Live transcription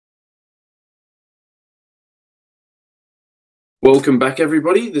Welcome back,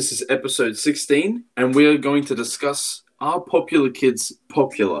 everybody. This is episode 16, and we are going to discuss are popular kids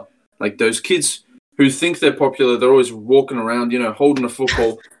popular? Like those kids who think they're popular, they're always walking around, holding a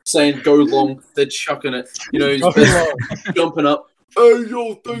football, saying go long, they're chucking it, jumping up. Oh,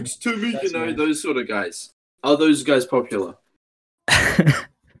 yo, thanks to me, those sort of guys. Are those guys popular?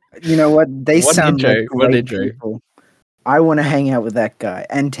 You know what? They sound like great intro. people. I want to hang out with that guy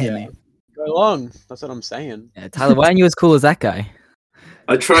and Timmy. Yeah. Go along. That's what I'm saying. Yeah, Tyler, why aren't you as cool as that guy?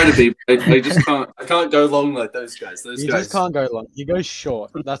 I try to be. I just can't. I can't go long like those guys. Those You guys just can't go long. He goes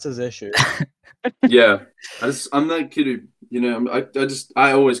short. That's his issue. Yeah, I'm that kid who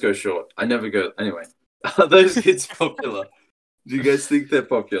I always go short. I never go anyway. Are those kids popular? Do you guys think they're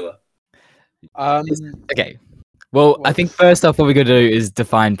popular? Okay. Well, I think first off, what we're going to do is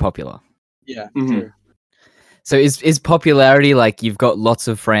define popular. Yeah. Mhm. True. So is popularity like you've got lots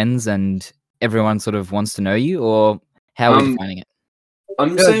of friends and everyone sort of wants to know you, or how are we defining it?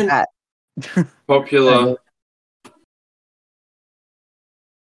 I'm Good saying at popular.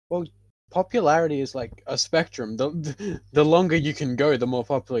 Popularity is like a spectrum. The longer you can go, the more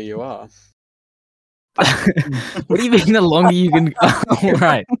popular you are. What do you mean the longer you can go?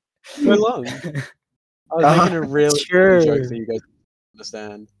 Right. Go long. I was making a really Sure. joke that you guys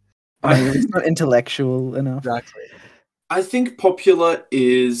understand. It's not intellectual enough. Exactly. I think popular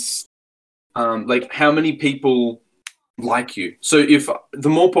is like how many people like you. So if the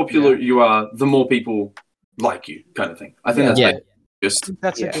more popular you are, the more people like you, kind of thing. I think that's Yeah. like just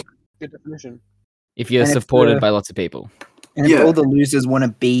That's Yeah. a good definition. If you're And if supported the- by lots of people. And Yeah. if all the losers want to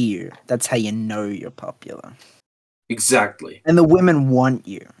be you, that's how you know you're popular. exactly. And the women want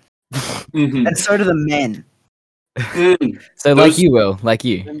you. Mhm. And so do the men. Mm. So Those- like you, Will, like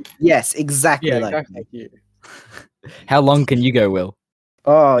you. Yes, exactly Yeah, like exactly me. like you. How long can you go, Will?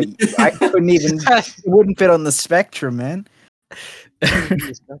 Oh, I couldn't even. It wouldn't fit on the spectrum, man.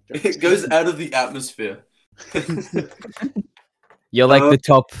 It goes out of the atmosphere. You're like Uh,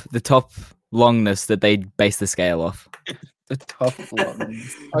 the top longness that they base the scale off. The top one.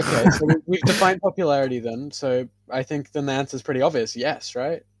 Okay, so we've defined popularity then. So I think then the answer is pretty obvious. Yes,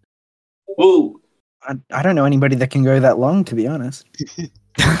 right? Well, I don't know anybody that can go that long, to be honest.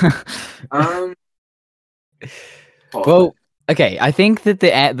 oh, Well, okay, I think that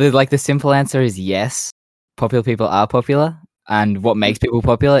the simple answer is yes. Popular people are popular, and what makes people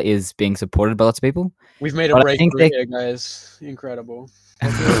popular is being supported by lots of people. We've made a But I think breakthrough they- here, guys. Incredible.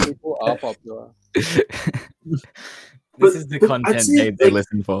 Popular people are popular. This But- is the but I'd content say, they like-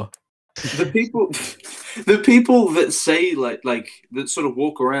 listen for. the people that say like that sort of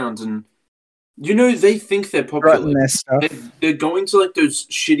walk around and they think they're popular. Strutting their stuff. They're going to like those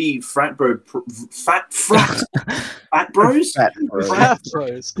shitty frat bro frat bros Fat bro. Frat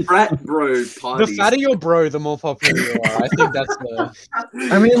bros. frat bro The parties. fatter your bro, the more popular you are. I think that's the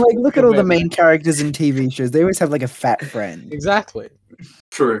I mean, like, look at all the Good way. main characters in TV shows. They always have like a fat friend. exactly.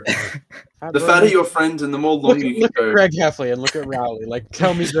 True. Fat The bro fatter makes- your friend and the more Look, long you can look at go. Greg Heffley and look at Rowley. Like,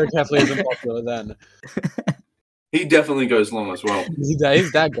 tell me Greg Heffley isn't popular then. He definitely goes long as well.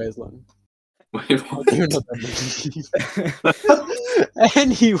 His dad goes long. Wait, what? You're not that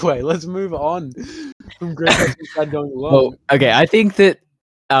anyway, let's move on from Greg Heffley's dad going long. Well, okay, I think that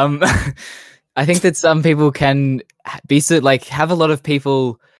I think that some people can have a lot of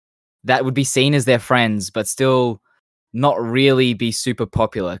people that would be seen as their friends, but still not really be super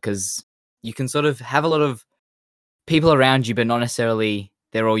popular because you can sort of have a lot of people around you, but not necessarily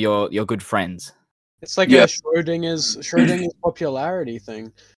they're all your good friends. It's like Yeah. a Schrodinger's popularity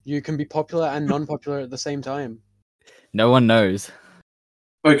thing. You can be popular and non-popular at the same time. No one knows.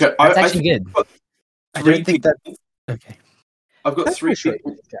 Okay, That's I actually think good. I don't think that. Okay. I've got That's three what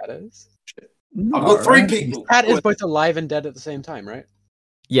people. Schrodinger's cat is. I've got three Alright. people. Cat is both alive and dead at the same time, right?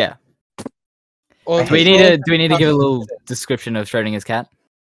 Yeah. Or Do we need to give a little description of Schrodinger's cat?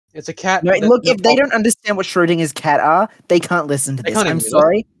 It's a cat. No, that- look, that if they don't understand what Schrodinger's cat are, they can't listen to They this. can't I'm even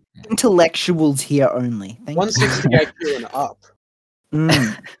sorry. Intellectuals here only. Thank you. 160 IQ and up.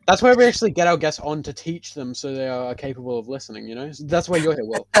 Mm. That's where we actually get our guests on to teach them so they are capable of listening, you know? So that's why you're here,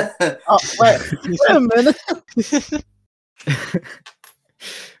 Will. Oh, wait a minute.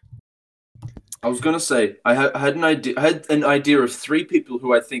 I was gonna say I had an idea. I had an idea of three people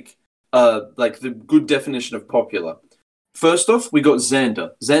who I think like the good definition of popular. First off, we got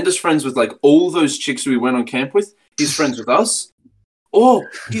Xander. Xander's friends with like all those chicks we went on camp with. He's friends with us. Oh,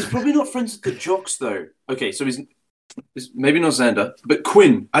 he's probably not friends with the jocks though. Okay, so he's maybe not Xander, but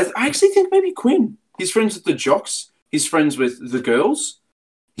Quinn. I actually think maybe Quinn. He's friends with the jocks. He's friends with the girls.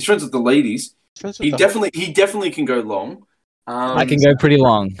 He's friends with the ladies. Friends with He the- definitely can go long. I can go pretty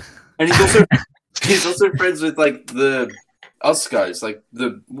long. And he's also friends with like the us guys, like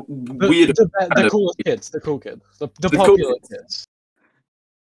the The, weird. the coolest kids, the cool kids, the cool popular kids. kids.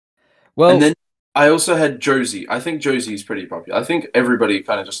 Well, And then I also had Josie. I think Josie's pretty popular. I think everybody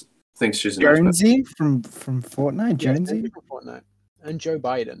kind of just thinks she's a nice person. Jonesy from Fortnite. Yeah, Jonesy. from Fortnite. And Joe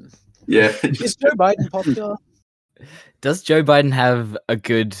Biden. Yeah. Is Joe Biden popular? does Joe Biden have a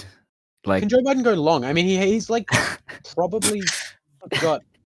good like? Can Joe Biden go long? I mean, he's like probably got.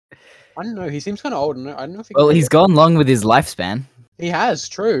 I don't know. He seems kind of old. I don't know if he. Well, can he's go gone long with his lifespan. He has.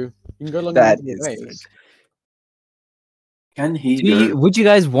 True. You can go long. That in different is ways. Can he Would you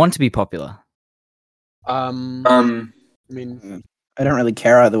guys want to be popular? I go? mean, I don't really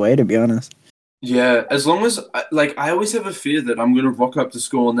care either way, to be honest. Yeah, as long as I always have a fear that I'm gonna rock up to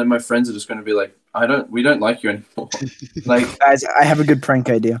school and then my friends are just gonna be like, we don't like you anymore. Like, Guys, I have a good prank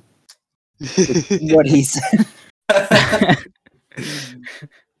idea. What he said.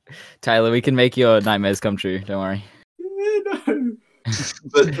 Tyler, we can make your nightmares come true. Don't worry. no.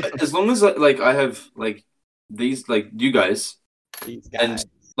 But as long as like I have like these like you guys these and guys.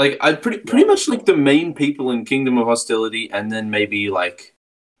 like I pretty much like the main people in Kingdom of Hostility, and then maybe like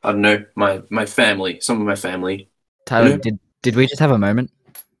I don't know my family, some of my family. Tyler, Yeah. did we just have a moment?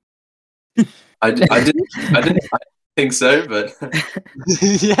 I didn't think so, but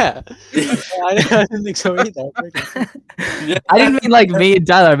Yeah. I didn't think so either. yeah. I didn't mean like me and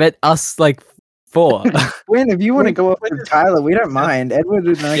Tyler. I meant us like four. Win, if you want to go up When with is- Tyler, we don't mind. Edward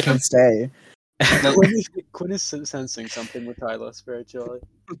and I Yeah. can stay. Quinn is sensing something with Tyler spiritually.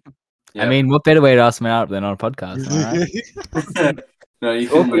 Yeah. I mean, what better way to ask me out than on a podcast? All right? No, you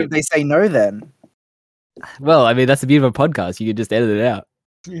Or can if leave. they say no, then. Well, I mean, that's the beauty of a podcast. You could just edit it out,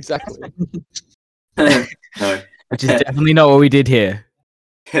 Exactly. No. which is definitely not what we did here.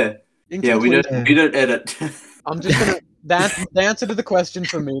 Yeah, In we conclusion, don't edit. I'm just gonna. The answer to the question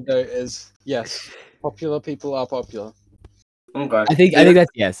for me though is yes. Popular people are popular. Okay. I think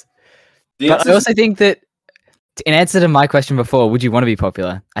that's yes. The But I answer's- also think that in answer to my question before, would you want to be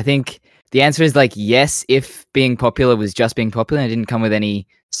popular? I think the answer is like yes, if being popular was just being popular and it didn't come with any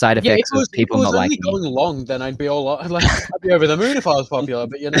side Yeah, if effects it was, of people if it was not only liking me. going long, then I'd be I'd be over the moon if I was popular.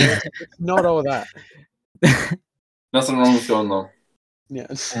 But it's not all that. nothing wrong with going long. Yeah.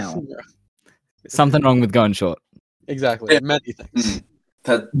 Ow. Something wrong with going short. Exactly. Yeah. Many things.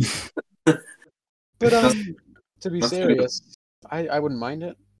 That But to be that's serious, I wouldn't mind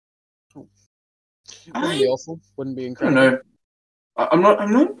it. Wouldn't be awful. Wouldn't be I don't incredible. know. I'm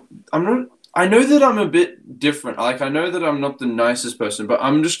not. I know that I'm a bit different. Like I know that I'm not the nicest person, but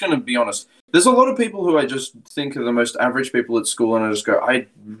I'm just gonna be honest. There's a lot of people who I just think are the most average people at school, and I just go,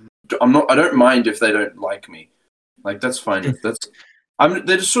 I'm not. I don't mind if they don't like me. Like that's fine.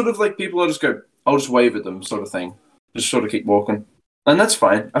 They're just sort of like people. I just go, I'll just wave at them, sort of thing. Just sort of keep walking, and that's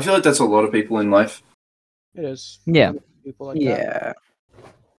fine. I feel like that's a lot of people in life. It is. Yeah. People like that. Yeah.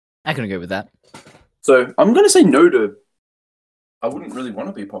 I can agree with that. So I'm gonna say no to. I wouldn't really want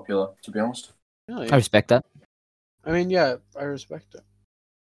to be popular, to be honest. Oh, I yeah. respect that. I mean, yeah, I respect it.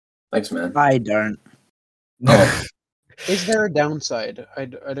 Thanks, man. I don't. Oh, Is there a downside? I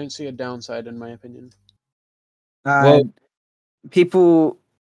don't see a downside in my opinion. Well- People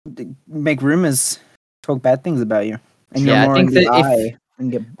make rumors, talk bad things about you, and you're Yeah, I more think in the that if- eye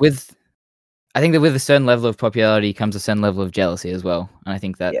and get I think that with a certain level of popularity comes a certain level of jealousy as well, and I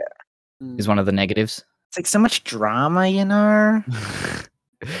think that is Mm. one of the negatives. It's like so much drama, you know.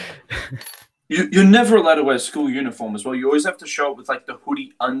 you're never allowed to wear school uniform as well. You always have to show up with like the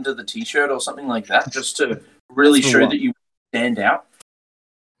hoodie under the t-shirt or something like that, just to really That's for show what? that you stand out.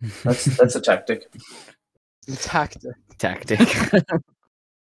 That's a tactic. Tactic. Tactic.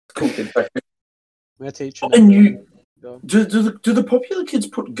 Cool kid tactic. My teacher. And you Go. do the popular kids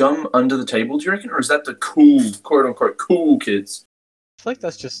put gum under the table? Do you reckon, or is that the cool quote unquote cool kids? I feel like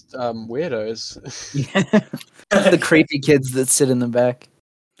that's just weirdos. The creepy kids that sit in the back.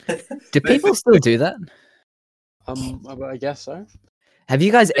 Do people still do that? I guess so. Have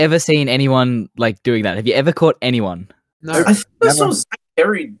you guys ever seen anyone like doing that? Have you ever caught anyone? No, I think I saw Never. Zach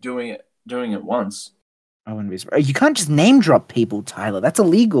Perry doing it once. I wouldn't be surprised. You can't just name drop people, Tyler. That's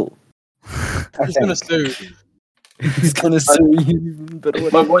illegal. he's gonna sue. He's gonna sue you. But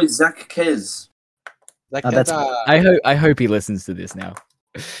what? My boy Zach Kez. Like, Oh, that's- I hope he listens to this now.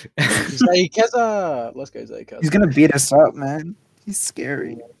 Zay Keza. Let's go, Zay Keza. He's gonna beat us up, man. He's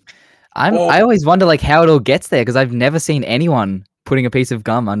scary. Oh. I always wonder like how it all gets there because I've never seen anyone putting a piece of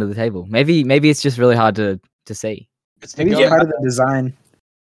gum under the table. Maybe it's just really hard to see. It's Maybe the it's gum. part of the design.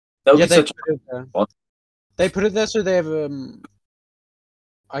 That would Yeah, be they such put it there. What? They put it there so they have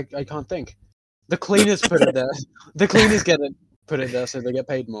I can't think. The cleaners put it there. The cleaners put it there so they get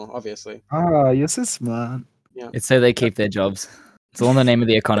paid more. Obviously. Oh, you're so smart. It's so they keep their jobs. It's all in the name of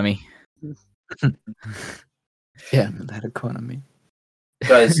the economy. Yeah, that economy.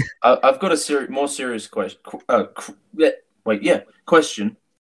 Guys, I've got a more serious question. Question.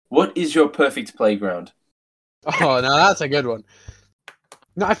 What is your perfect playground? Oh, no, that's a good one.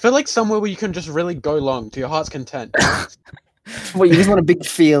 No, I feel like somewhere where you can just really go long to your heart's content. What, you just want a big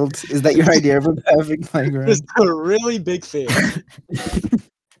field? Is that your idea of a perfect playground? Just a really big field.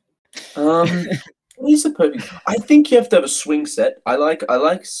 What is the perfect? I think you have to have a swing set. I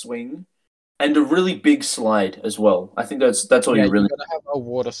like swing, and a really big slide as well. I think that's all Yeah, you really. you gotta have a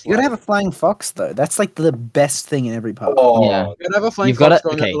water You slide. gotta have a flying fox though. That's like the best thing in every park. Oh, Yeah. You gotta have a flying You've gotta- fox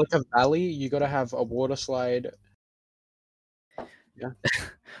going okay. over like a valley. You gotta have a water slide.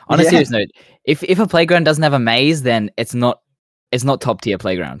 On a Yeah. serious note, if a playground doesn't have a maze, then it's not top tier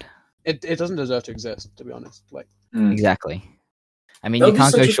playground. It doesn't deserve to exist, to be honest. Like, Mm. Exactly. I mean, That you would be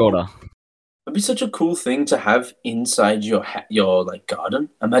can't go such a- shorter. It'd be such a cool thing to have inside your like garden.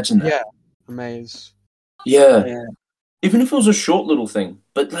 Imagine that. yeah, a maze. Yeah. Yeah. Even if it was a short little thing,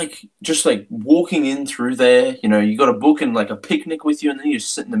 but like just like walking in through there, you got a book and like a picnic with you, and then you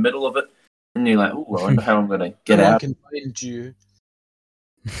sit in the middle of it, and you're like, oh, I wonder how I'm gonna get No one out. can find you.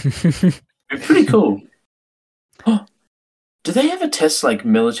 It'd be pretty cool. Do they ever test like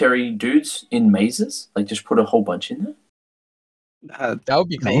military dudes in mazes? Like just put a whole bunch in there? That would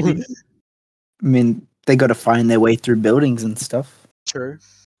be cool. Maybe. I mean, they got to find their way through buildings and stuff. True.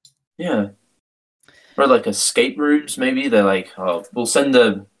 Yeah. Or like escape rooms, maybe. They're like, oh, we'll send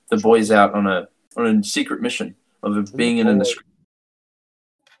the boys out on a secret mission of being in an escape.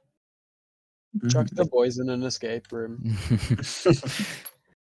 Chuck the boys in an escape room.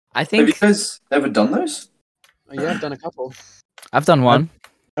 I Have you think guys ever done those? Oh, yeah, I've done a couple. I've done one.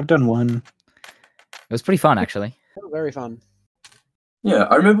 I've done one. It was pretty fun, actually. They were very fun. Yeah,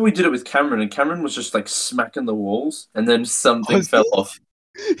 I remember we did it with Cameron, and Cameron was just like smacking the walls, and then something Was fell he? off.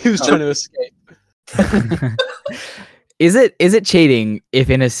 He was trying to escape. Is it cheating if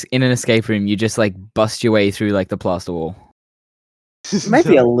in an escape room you just like bust your way through like the plaster wall?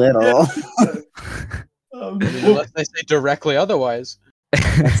 Maybe a little. Unless they say directly otherwise.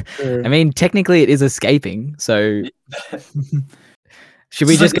 I mean, technically it is escaping, so should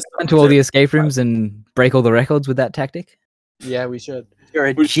we It's just like go into all the escape rooms and break all the records with that tactic? Yeah, we should. You're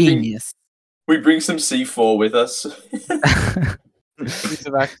a Which thing- genius. We bring some C4 with us. Piece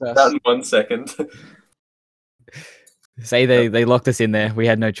of access. Out in 1 second. Say they locked us in there. We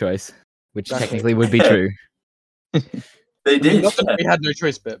had no choice, which Exactly. technically would be Yeah. true. They I mean, did, not that yeah. we had no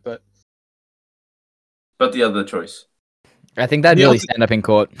choice bit, but But the other choice. I think that'd The really ulti- stand up in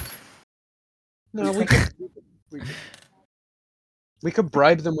court. no, we could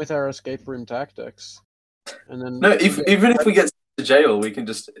bribe them with our escape room tactics, and then No, even if we get to jail, we can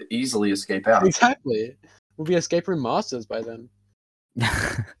just easily escape out. exactly, we'll be escape room masters by then.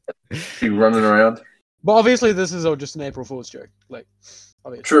 Be running around. But obviously, this is all just an April Fool's joke. Like,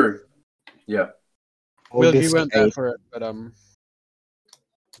 obviously, True. Yeah. we August weren't there 8th. for it,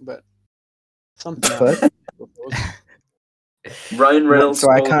 but something. What? happened. April Fool's. Ryan Reynolds. So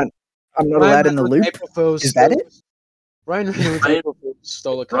I stole- can't. I'm not Ryan allowed in the Reynolds, loop. April Fool's Is that stole- it? Ryan Reynolds, Ryan- April Fool's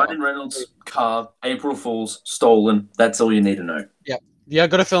stole a car. Ryan Reynolds' car, April Fool's, stolen. That's all you need to know. Yeah,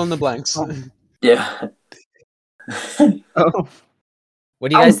 gotta fill in the blanks. Oh. Yeah. Oh,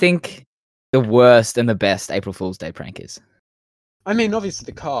 What do you guys think the worst and the best April Fool's Day prank is? I mean, obviously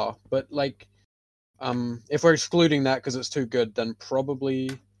the car, but like, if we're excluding that because it's too good, then probably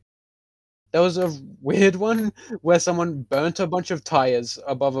there was a weird one where someone burnt a bunch of tires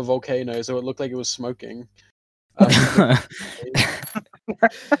above a volcano, so it looked like it was smoking.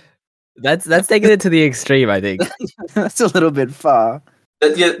 That's taking it to the extreme, I think. that's a little bit far.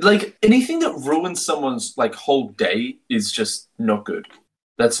 Yeah, like anything that ruins someone's like whole day is just not good.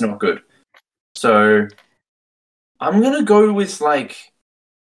 That's not good. So I'm gonna go with like,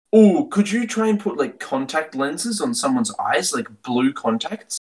 oh, could you try and put like contact lenses on someone's eyes, like blue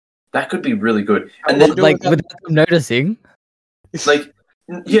contacts? That could be really good. And then do it Like without- without them noticing. like,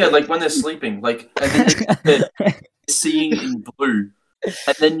 yeah, like when they're sleeping, like and then they're seeing in blue.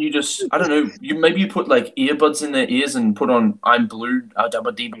 And then you just, I don't know, you put like earbuds in their ears and put on "I'm blue."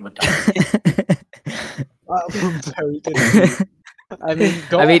 Very good. I mean,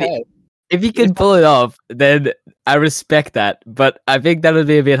 go I mean, ahead. If you can pull it off, then I respect that. But I think that would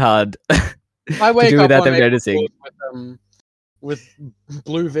be a bit hard. I wake do up without on them April noticing. Fools with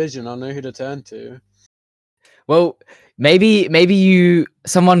blue vision. I know who to turn to. Well, maybe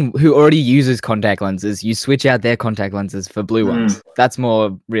someone who already uses contact lenses, you switch out their contact lenses for blue ones. That's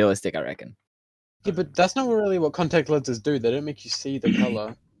more realistic, I reckon. Yeah, but that's not really what contact lenses do. They don't make you see the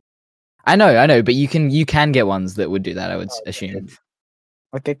color. I know, but you can get ones that would do that. I would assume.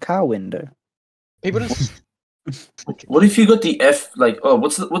 Like a car window. People just. What if you got the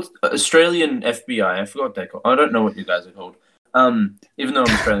what's Australian FBI? I forgot what they're called. I don't know what you guys are called. Even though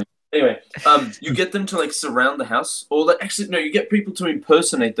I'm Australian. Anyway, you get them to like surround the house, or like actually no, you get people to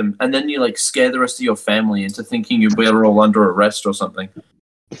impersonate them, and then you like scare the rest of your family into thinking you're all under arrest or something.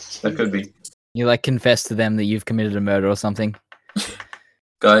 That could be. You like confess to them that you've committed a murder or something.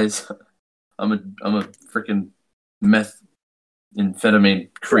 Guys, I'm a freaking methamphetamine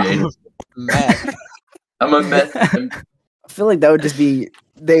creator. Meth. I'm a meth. I feel like that would just be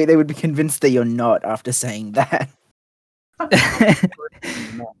they would be convinced that you're not after saying that.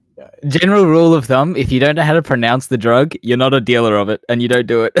 General rule of thumb: if you don't know how to pronounce the drug, you're not a dealer of it, and you don't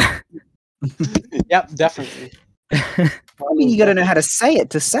do it. Yep, definitely. I mean, you got to know how to say it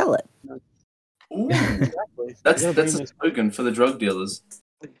to sell it. Ooh, Exactly. that's You gotta a bring slogan for the drug dealers.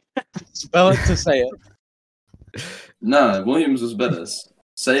 this- Spell it to say it. No, Williams was better.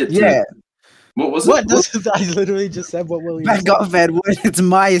 Say it. Yeah, What was What? it? I literally just said what William back off, Edward. It's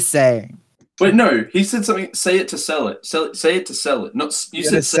my saying. Wait, no. He said something. Say it to sell it. Say it to sell it. Not you You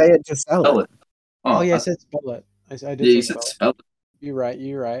gotta said say it to sell sell it. it. Oh yeah, I I- said spell it. I did yeah. You say said spell it. spell it. You're right.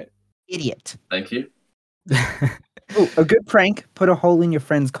 You're right. Idiot. Thank you. Ooh, a good prank: put a hole in your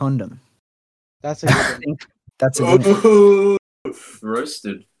friend's condom. That's a good one. That's a good one. Ooh,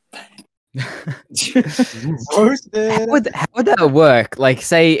 roasted. Roasted. How would that work? Like,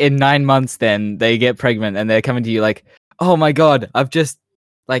 say in 9 months, then they get pregnant and they're coming to you like, "Oh my god, I've just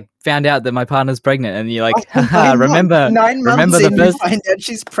like found out that my partner's pregnant," and you're like, Oh, "Haha, remember? 9 months remember the in, first- you find out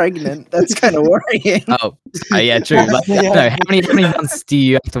she's pregnant. That's kind of worrying. Oh, yeah, true. Like, Yeah. no, how many months do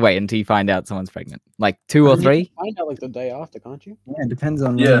you have to wait until you find out someone's pregnant? Like 2 or You 3? can find out like the day after, can't you? Yeah, it depends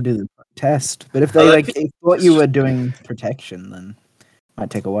on when Yeah. you do the test. But if they like like thought you were doing protection, then it might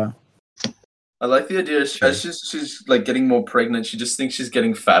take a while. I like the idea. As she's like getting more pregnant, she just thinks she's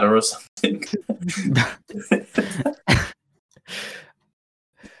getting fatter or something.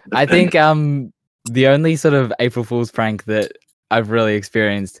 I think the only sort of April Fool's prank that I've really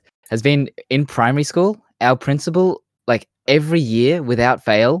experienced has been in primary school. Our principal, like every year without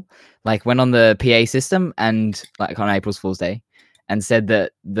fail, like went on the PA system and like on April Fool's Day and said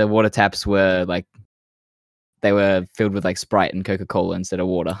that the water taps were like they were filled with like Sprite and Coca-Cola instead of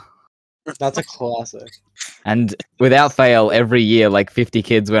water. That's a classic. And without fail, every year like 50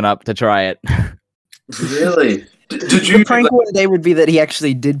 kids went up to try it. Really? Did The you prank one day would be that he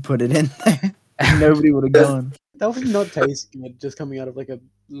actually did put it in there. And nobody would have gone. That would not taste good, just coming out of like a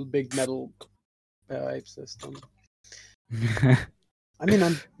big metal pipe system. I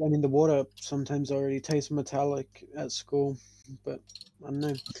mean, the water sometimes already tastes metallic at school, but I don't know.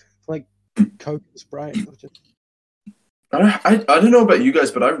 It's like Coke and Sprite. I don't know about you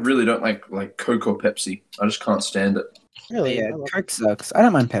guys, but I really don't like Coke or Pepsi. I just can't stand it. Really? Yeah, I love- Coke sucks. I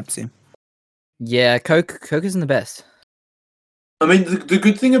don't mind Pepsi. Yeah, Coke isn't the best. I mean, the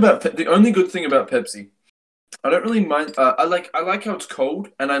good thing about the only good thing about Pepsi, I don't really mind. I like how it's cold,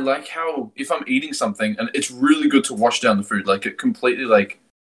 and I like how if I'm eating something and it's really good to wash down the food, like it completely like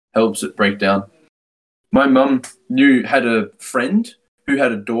helps it break down. My mum had a friend who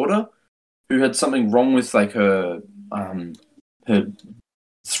had a daughter who had something wrong with like her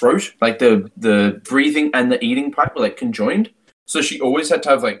throat, like the breathing and the eating pipe were like conjoined. So she always had to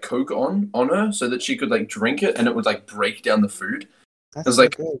have like Coke on her so that she could like drink it and it would like break down the food. That's It's so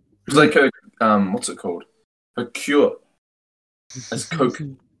like- good. It was like a what's it called? A cure. As Coke.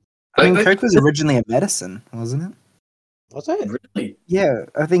 I mean, Like, Coke was originally a medicine, wasn't it? What's it? really? Yeah,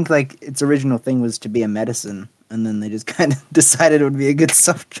 I think like its original thing was to be a medicine, and then they just kind of decided it would be a good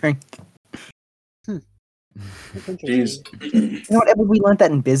soft drink. That's interesting. Jeez. You know what, Edward? We learned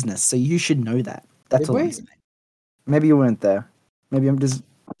that in business, so you should know that. That's Did all I'm we? saying. Maybe you weren't there. Maybe I'm just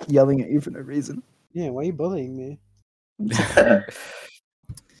yelling at you for no reason. Yeah, why are you bullying me?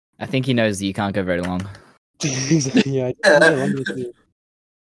 I think he knows that you can't go very long. Yeah, I don't know what to do.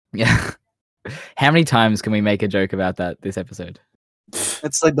 Yeah. How many times can we make a joke about that this episode?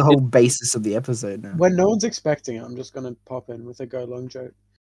 That's like the whole basis of the episode now. When no one's expecting it, I'm just gonna pop in with a go long joke.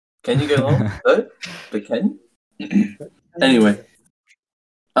 Can you go long? No? But can you? Anyway.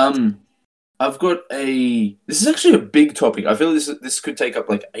 I've got this is actually a big topic. I feel this could take up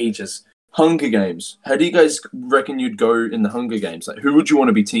like ages. Hunger Games. How do you guys reckon you'd go in the Hunger Games? Like, who would you want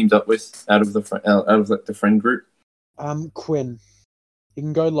to be teamed up with out of the friend group? Quinn. He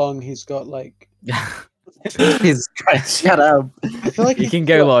can go long. He's got like. Jesus Christ, shut up. I feel like You he's can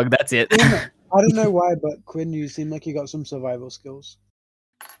go got- long, that's it. Quinn, I don't know why, but Quinn, you seem like you got some survival skills.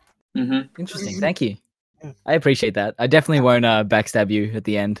 Mm-hmm. Interesting, thank you. Yeah. I appreciate that. I definitely won't backstab you at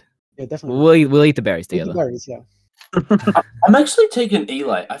the end. Yeah, definitely. We'll eat the berries Eat the together. berries, yeah. I'm actually taking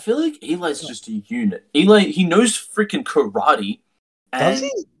Eli. I feel like Eli's just a unit. Eli, he knows freaking karate. Does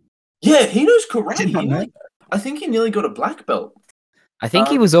And he? yeah, he knows I karate. did not know. I think he nearly got a black belt. I think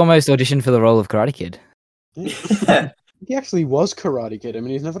he was almost auditioned for the role of Karate Kid. Yeah. He actually was Karate Kid. I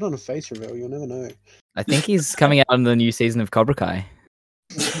mean, he's never done a face reveal. You'll never know. I think he's coming out on the new season of Cobra Kai.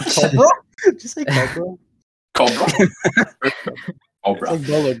 Cobra? Did you say Cobra? Cobra. It's Cobra.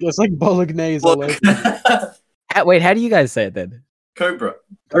 like It's like bolognese all over. Wait, how do you guys say it then? Cobra.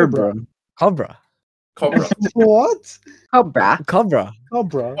 Cobra. Cobra. Cobra. What? Cobra. Cobra.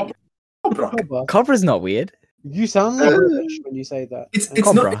 Cobra. Cobra. Cobra. Cobra's not weird. You sound like British when you say that. It's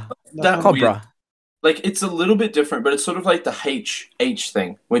Cobra. not that Cobra. weird. Like it's a little bit different, but it's sort of like the H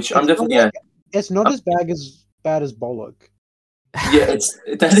thing, which I'm It's definitely not It's not as bad as bollock. yeah.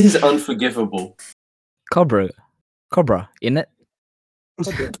 That is unforgivable. Cobra. Cobra, isn't it?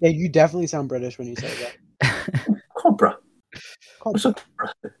 Yeah, you definitely sound British when you say that. Cobra. What's Cobra. a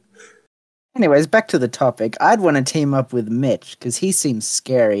cobra? Anyways, back to the topic. I'd want to team up with Mitch because he seems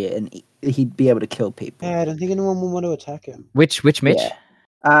scary and he'd be able to kill people. Yeah, I don't think anyone would want to attack him. Which Mitch?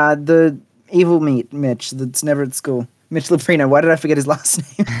 Yeah. The evil Mitch that's never at school. Mitch Leprino. Why did I forget his last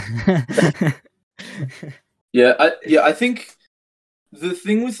name? I think the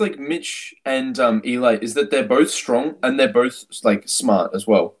thing with like Mitch and Eli is that they're both strong and they're both like smart as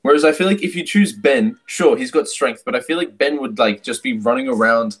well. Whereas I feel like if you choose Ben, sure he's got strength, but I feel like Ben would like just be running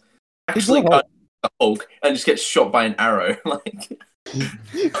around, actually Hulk. the Hulk, and just get shot by an arrow. Like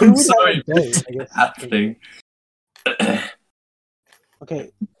Who I'm would sorry, have a day, this I guess? happening.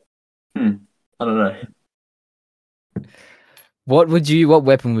 Okay, I don't know. What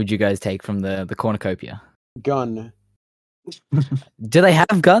weapon would you guys take from the cornucopia? gun. Do they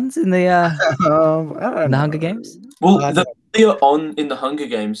have guns in the I don't in the know. Hunger Games? Well, Yeah, the earlier on in the Hunger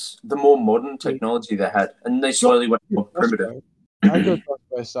Games, the more modern technology they had, and they slowly went more primitive. Crossbow. I'd go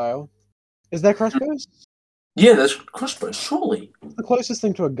crossbow style. Is there crossbows? Yeah, there's crossbows, surely. It's the closest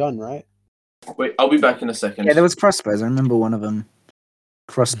thing to a gun, right? Wait, I'll be back in a second. Yeah, there was crossbows. I remember one of them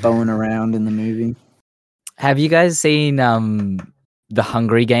crossbowing around in the movie. Have you guys seen the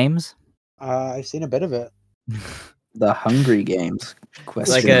Hungry Games? I've seen a bit of it. The Hungry Games.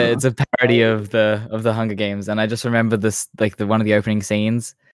 Question. It's a parody of the Hunger Games, and I just remember this like one of the opening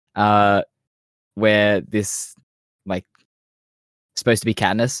scenes, where this like supposed to be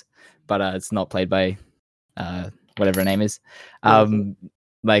Katniss, but it's not played by whatever her name is.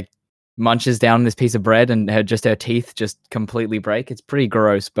 Like munches down this piece of bread and her teeth just completely break. It's pretty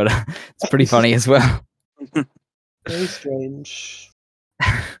gross, but it's pretty funny as well. Very strange.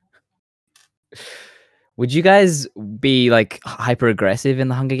 Would you guys be like hyper aggressive in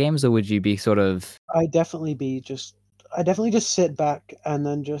the Hunger Games, or would you be sort of? I definitely just sit back and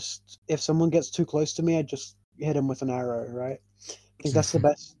then just if someone gets too close to me, I just hit him with an arrow. Right? I think that's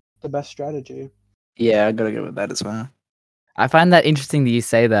the best strategy. Yeah, I gotta go with that as well. I find that interesting that you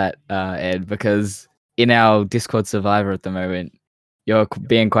say that, Ed, because in our Discord Survivor at the moment, you're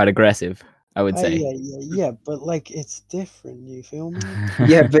being quite aggressive. I would say. Yeah, but like it's different. You feel me?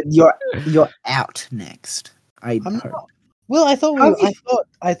 Yeah, but you're out next. I'm not. Well, I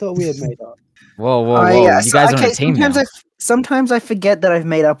thought we had made up. Whoa! You guys are on a team now. Sometimes I forget that I've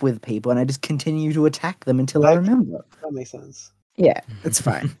made up with people, and I just continue to attack them until I remember. That makes sense. Yeah, it's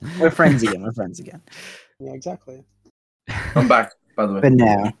fine. We're friends again. Yeah, exactly. I'm back, by the way. But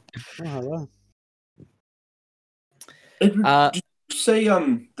now, Oh, Edward, did you say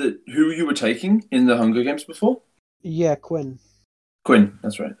that who you were taking in the Hunger Games before? yeah, Quinn. Quinn.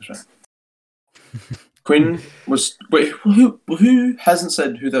 That's right. Quinn was who hasn't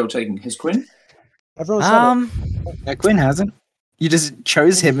said who they were taking? Has Quinn? Everyone said it. yeah, Quinn hasn't. You just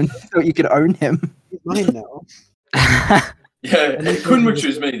chose him and thought you could own him. He's mine now. Yeah, Quinn would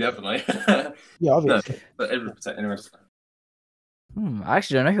choose me definitely. Yeah, obviously. No, but Edward would say anyway. I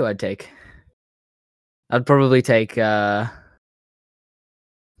actually don't know who I'd take. I'd probably take. This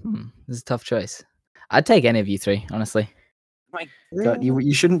is a tough choice. I'd take any of you three, honestly. My God,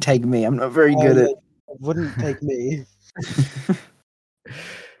 you shouldn't take me. I'm not very good at. Wouldn't take me.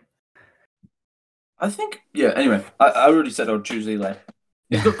 I think anyway, I already said I would choose Eli.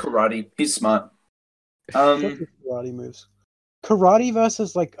 He's got karate, he's smart. Karate moves. Karate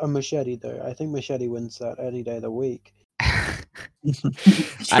versus like a machete though. I think machete wins that any day of the week.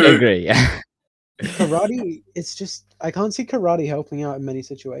 I agree, yeah. Karate, it's just I can't see karate helping out in many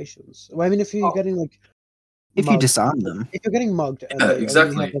situations. Well, I mean, if you're getting like, If you mugged, disarm them. if you're getting mugged, and Yeah, they only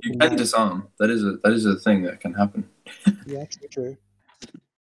exactly. have, like, You a can knife- disarm. That is a thing that can happen. Yeah, true.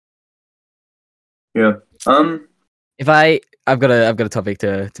 Yeah. If I I've got a topic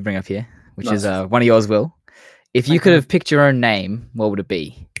to bring up here, which is Nice. one of yours, Will. If you could Okay. have picked your own name, what would it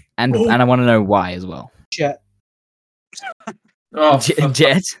be? And Oh. I want to know why as well. Chet. Oh,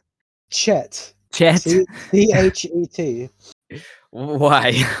 Jet. Chet. Chet. CHET.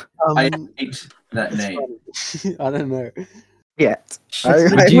 Why? I hate that name. I don't know. Yeah.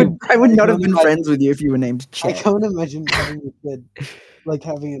 Would I would not have been Like- friends with you if you were named I Chet. can't imagine having a kid, like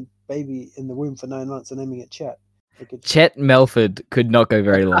having a baby in the womb for 9 months and naming it Chet. Like it's Chet Melford could not go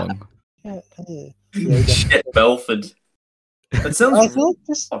very long. Chet. Yeah, Chet Belford. That I sounds. feel like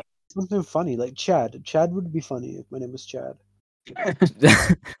just something funny, like Chad. Chad would be funny if my name was Chad.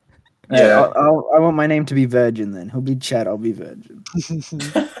 Yeah. I want my name to be Virgin then. He'll be Chet, I'll be Virgin.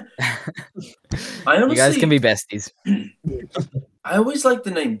 I honestly, You guys can be besties. I always like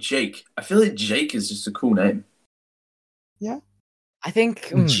the name Jake. I feel like Jake is just a cool name. I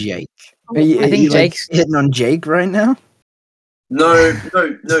think Jake. Oh, Are you, I think are you, like, Jake's- hitting on Jake right now? No.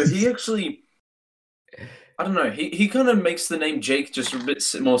 He actually, I don't know. He kind of makes the name Jake just a bit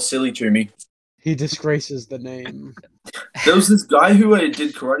more silly to me. He disgraces the name. There was this guy who I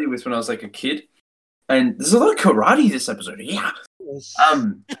did karate with when I was like a kid, and there's a lot of karate this episode. Yeah.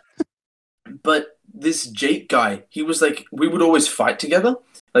 But this Jake guy, he was like, we would always fight together,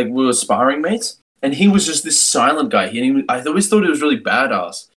 like we were sparring mates, and he was just this silent guy. I always thought he was really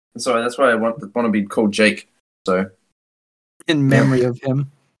badass, and so that's why I want to be called Jake. So In memory of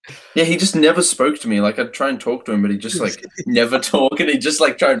him. yeah, he just never spoke to me. Like I'd try and talk to him, but he just like never talk, and he just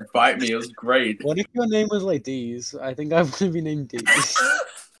like try and fight me. It was great. What if your name was like D's? I think I want to be named D's.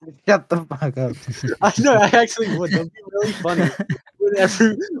 Shut the fuck up. I know, I actually would. That'd be really funny.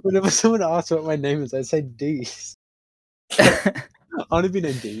 Whenever someone asks what my name is, I'd say D's. I want to be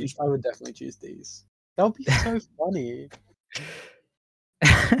named D's. I would definitely choose D's. That would be so funny.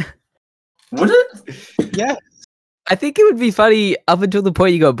 Would it? Yeah, I think it would be funny up until the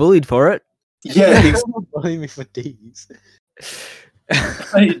point you got bullied for it. Yeah. someone bully me for D's.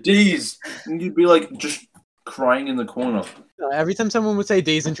 Hey, D's, and you'd be like just crying in the corner. No, every time someone would say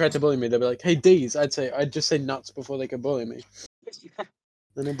D's and tried to bully me, they'd be like, "Hey D's," I'd just say nuts before they could bully me.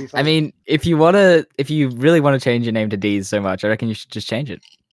 Then it'd be fun. I mean, if you really want to change your name to D's so much, I reckon you should just change it.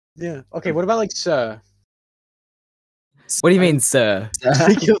 yeah. Okay, what about like Sir? What do you mean, sir?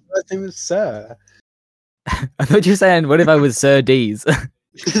 Like, your first name is Sir. I thought you were saying, what if I was Sir D's?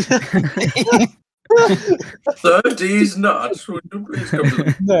 So D's nuts. Would you please come to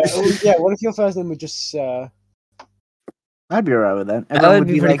the... No, yeah. What if your first name was just Sir? I'd be alright with that. That Everyone would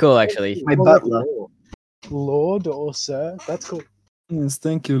be pretty like, cool, actually. My Or like butler. Lord or Sir? That's cool. Yes,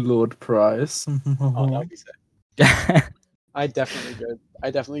 thank you, Lord Price. Oh, that'd be sick. I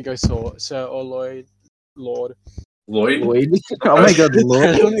definitely go Sir or Lloyd. Lord. Lloyd? Lloyd. Oh my god, I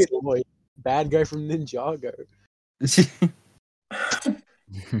Lord. don't need Lloyd. Bad guy from Ninjago.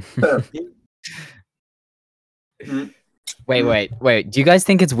 Wait. Do you guys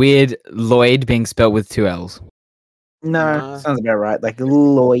think it's weird Lloyd being spelled with 2 L's? No, Nah. sounds about right. Like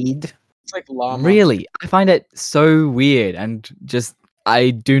Lloyd. It's like llama. Really? I find it so weird and just,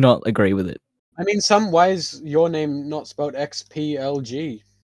 I do not agree with it. I mean, why is your name not spelled XPLG?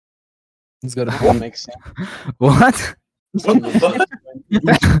 He's got That a makes sense. What? What the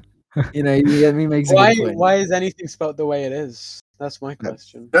fuck? You know, yeah, he makes a good point. Why is anything spelled the way it is? That's my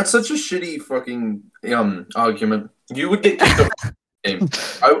question. That's such a shitty fucking argument. You would get kicked off the game.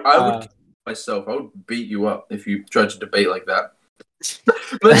 I would Uh, myself. I would beat you up if you tried to debate like that.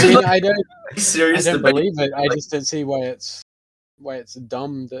 I Imagine mean, like, I don't a serious debate. believe it. I just don't see why it's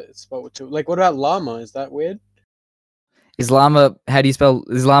dumb that it's spelled with two. Like, what about llama? Is that weird? Islama, how do you spell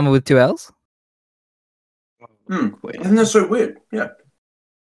Islama with 2 L's? Isn't that so weird? Yeah.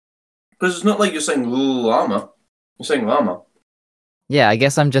 Because it's not like you're saying llama. You're saying llama. Yeah, I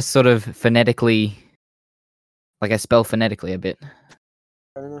guess I'm just sort of phonetically, like I spell phonetically a bit.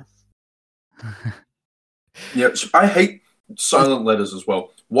 Fair enough. Yeah, so I hate silent letters as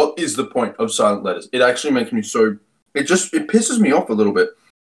well. What is the point of silent letters? It actually makes me so. It pisses me off a little bit.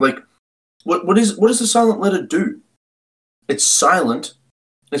 Like, what does the silent letter do? It's silent.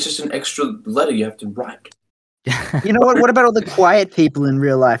 It's just an extra letter you have to write. You know what? What about all the quiet people in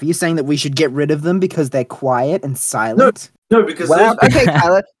real life? Are you saying that we should get rid of them because they're quiet and silent? No, because Well, there's- okay,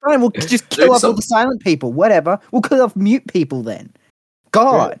 Tyler. Fine, we'll just kill There's off all the silent people. Whatever. We'll kill off mute people then.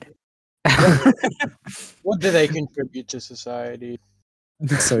 God. What do they contribute to society?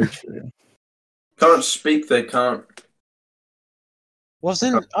 So true. can't speak, they can't. Was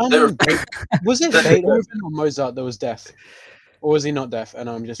They're- it Beethoven or Mozart that was deaf? Or was he not deaf? And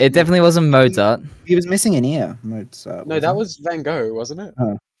I'm just It definitely wasn't Mozart. He was missing an ear. Mozart, No, that was Van Gogh, wasn't it?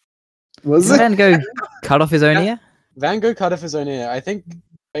 Was Didn't it? Van Gogh cut off his own ear? Van Gogh cut off his own ear. I think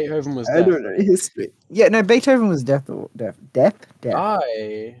Beethoven was I deaf. don't know history. Yeah, no, Beethoven was deaf. Deaf.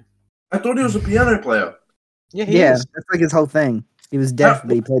 I. I thought he was a piano player. Yeah, he Yeah, is. that's like his whole thing. He was deaf,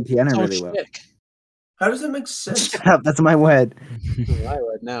 but he played piano It's all really well. shtick. How does that make sense? Shut up, that's my word. My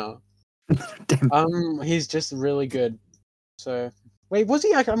word now. Damn. He's just really good. So, wait, was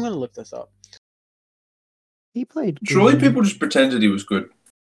he? I'm gonna look this up. He played. Surely good. people just pretended he was good.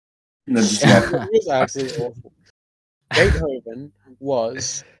 And then just laughed. He was actually awful. Beethoven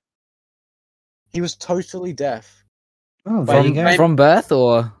was. He was totally deaf Oh, By there the you go. time- From birth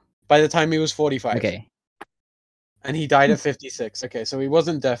or by the time he was 45. okay. And he died at 56. Okay, so he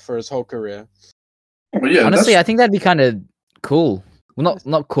wasn't deaf for his whole career. Oh, yeah, Honestly, I that's- think that'd be kind of cool. Well,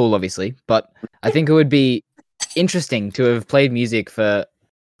 not cool, obviously, but I think it would be interesting to have played music for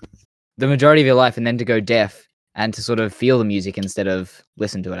the majority of your life and then to go deaf and to sort of feel the music instead of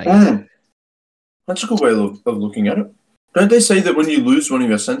listen to it. I guess. Mm. That's a good way of looking at it. Don't they say that when you lose one of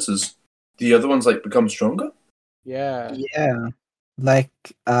your senses, the other ones like become stronger? Yeah. Yeah, like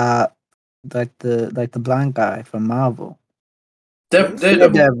the blind guy from Marvel. Daredevil.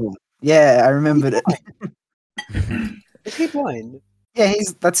 Daredevil. Yeah, I remembered it. Is he blind? Yeah,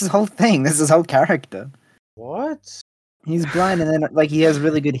 that's his whole thing. That's his whole character. What? He's blind, and then like he has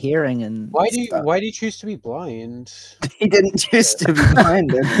really good hearing and. Why do you stuff. why do you choose to be blind? He didn't choose to be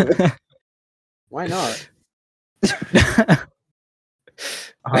blind. Why not?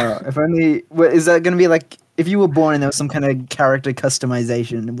 If only. Is that going to be like if you were born and there was some kind of character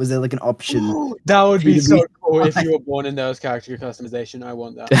customization? Was there like an option? That would be You'd so be cool if you were born in those character customization. I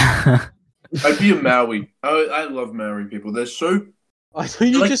want that. I'd be a Maui. I love Maori people. They're so I thought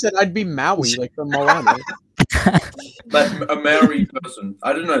you Like- just said I'd be Maui, like from Moana. like a Maori person.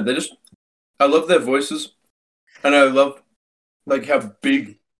 I don't know. I love their voices, and I love like how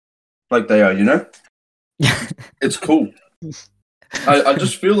big like they are. You know, it's cool. I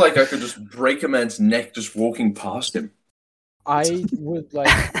just feel like I could just break a man's neck just walking past him. I would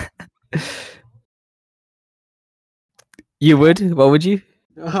like. You would? What would you?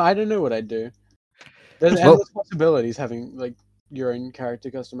 I don't know what I'd do. There's Well- endless possibilities having like your own character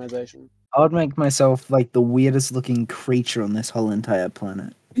customization. I would make myself like the weirdest looking creature on this whole entire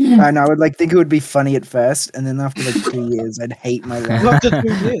planet. And I would like think it would be funny at first, and then after like 2 years, I'd hate my life. Well, after 2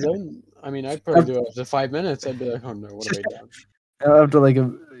 years, I'd probably do it after 5 minutes. I'd be like, oh no, what have I done? After like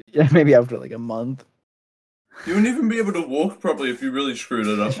maybe after like a month. You wouldn't even be able to walk properly if you really screwed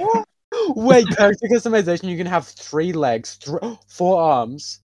it up. Wait, character customization. You can have 3 legs, 4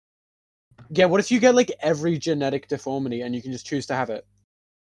 arms. Yeah, what if you get like every genetic deformity and you can just choose to have it?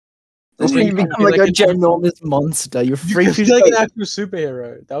 That's Yeah, when you you can become be like like a an ginormous monster. You're You could be freakishly, like an actual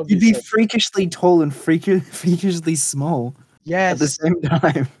superhero. That would be, you'd be so- freakishly tall and freakishly small at the yes. same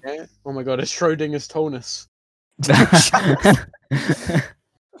time. Yeah. Oh my god, it's Schrodinger's tonus.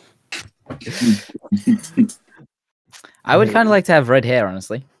 I would kind of like to have red hair,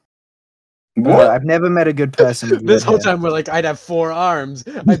 honestly. What? I've never met a good person. With This red whole hair. time we're like, I'd have 4 arms.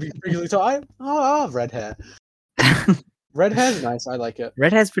 I'd be freakishly tall. I'll have red hair. Red hair's nice. I like it.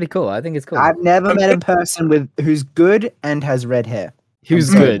 Red hair's pretty cool. I think it's cool. I've never met a person who's good and has red hair. Who's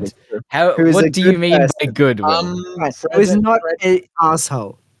I'm sorry, good? Victor. How? Who is a What do you good mean by person. good? Will? Right, Fred, who's not Fred, an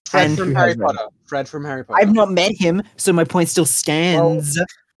asshole. Fred and from who Harry has red Potter. Fred from Harry Potter. I've not met him, so my point still stands.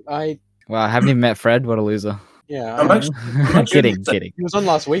 I Wow, I haven't even met Fred. What a loser. yeah. I'm I- actually- Kidding, kidding. he was on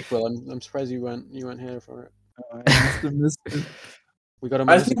last week, Will. I'm surprised you weren't here for it. I must have missed it. We got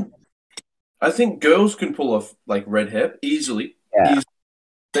him. I think girls can pull off like red hair easily. Yeah. Easily.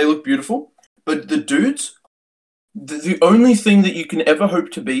 They look beautiful, but the dudes, the only thing that you can ever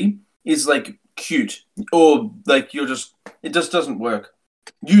hope to be is like cute or like it just doesn't work.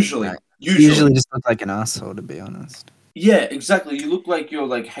 Usually, Right. usually, Just look like an asshole, to be honest. yeah, exactly. You look like you're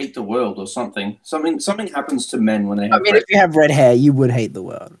like hate the world or something. Something happens to men when they have. I mean, red if you have red hair, you would hate the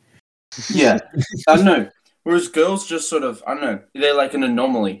world. Yeah, I don't know. Whereas girls just sort of, I don't know, they're like an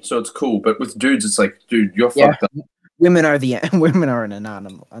anomaly, so it's cool. But with dudes, it's like, dude, you're Yeah. fucked up. Women are an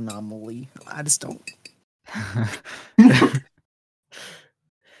anomaly. I just don't.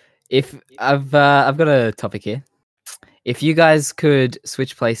 If I've got a topic here. If you guys could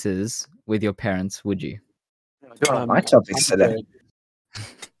switch places with your parents, would you? My topics today.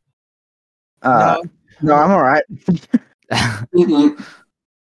 No. No, I'm all right. Mhm.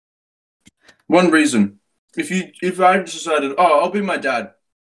 One reason, if I decided, oh, I'll be my dad.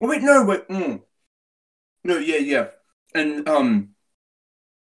 Oh wait, no, no, yeah, and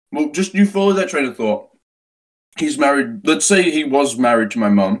well, just you follow that train of thought. He's married. Let's say he was married to my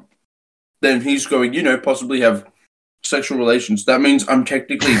mum. Then he's going, possibly have sexual relations. That means I'm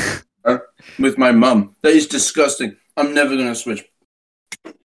technically with my mum. That is disgusting. I'm never gonna switch.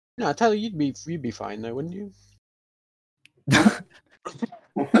 No, I tell you, you'd be fine though, wouldn't you?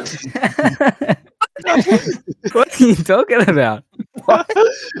 What are you talking about?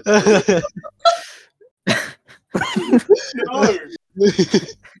 No.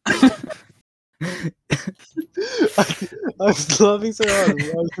 I was laughing so hard.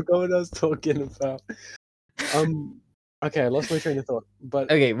 I forgot what I was talking about. Okay, I lost my train of thought.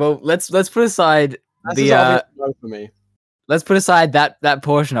 But Okay, well, let's put aside that's the just obvious no for me. let's put aside that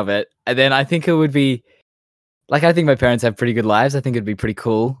portion of it, and then I think it would be like I think my parents have pretty good lives. I think it'd be pretty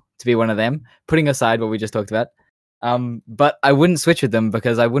cool to be one of them. Putting aside what we just talked about, but I wouldn't switch with them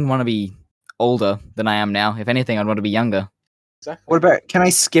because I wouldn't want to be older than I am now. If anything, I'd want to be younger. Exactly. What about? Can I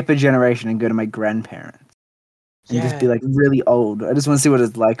skip a generation and go to my grandparents and just be like really old? I just want to see what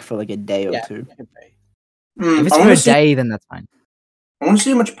it's like for like a day or two. Okay. If it's I for wanna a see- day, then that's fine. I want to see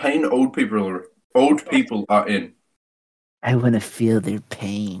how much pain old people are in. I want to feel their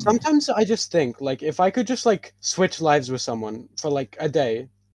pain. Sometimes I just think like if I could just like switch lives with someone for like a day,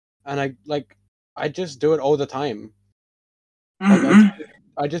 and I just do it all the time. Like, Mhm.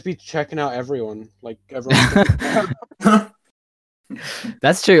 I'd just be checking out everyone, like everyone.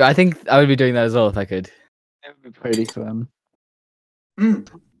 That's true. I think I would be doing that as well if I could. That would be pretty fun.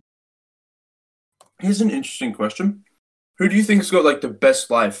 Here's an interesting question. Who do you think's got like the best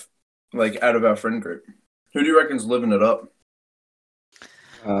life, like out of our friend group? Who do you reckon's living it up?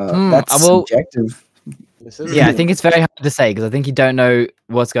 That's well- subjective. This is Yeah, I think it's very hard to say because I think you don't know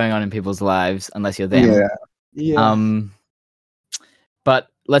what's going on in people's lives unless you're them. Yeah. yeah. But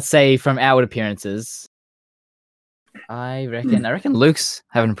let's say from outward appearances, I reckon Luke's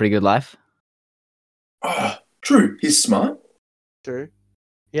having a pretty good life. Oh, true. He's smart. True.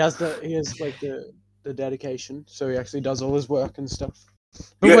 He has like the dedication, so he actually does all his work and stuff.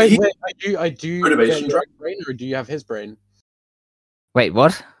 But Yeah, wait, he- I do Motivation get drive. your brain, or do you have his brain? Wait,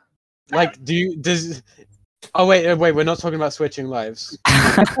 what? Like, does? Oh wait, we're not talking about switching lives.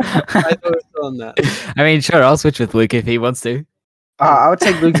 I thought we were still on that. I mean, sure, I'll switch with Luke if he wants to. I would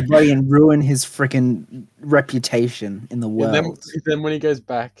take Luke's body and ruin his freaking reputation in the And world. then when he goes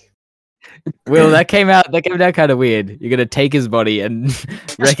back, Will, that came out kind of weird. You're gonna take his body and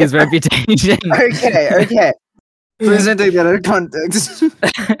wreck his reputation. Okay. Please don't take that out of context.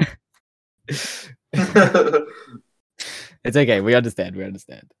 It's okay. We understand.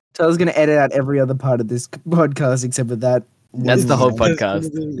 So I was going to edit out every other part of this podcast except for that. That's the whole one.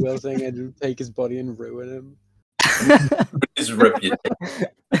 podcast. Will saying I'd take his body and ruin him. His reputation.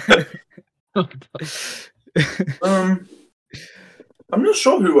 I'm not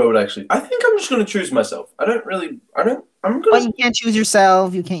sure who I would actually. I think I'm just going to choose myself. I'm Well, going you can't choose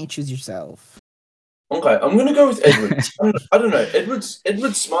yourself. You can't choose yourself. Okay, I'm going to go with Edward. I don't know. Edward's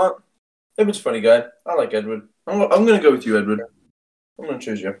smart. Edward's a funny guy. I like Edward. I'm going to go with you, Edward. I'm going to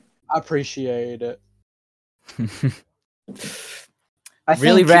choose you. I appreciate it. I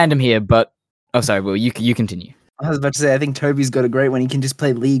Really think- random here, but oh, sorry, Will. You continue. I was about to say, I think Toby's got a great one. He can just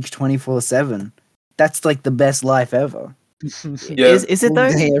play League 24/7. That's like the best life ever. Yeah. Is it All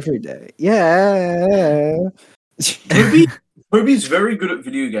though? day, every day. Yeah. Toby's very good at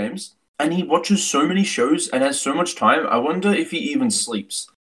video games, and he watches so many shows and has so much time. I wonder if he even sleeps.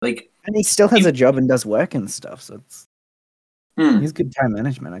 Like, And he still has a job and does work and stuff. So it's hmm. he's good time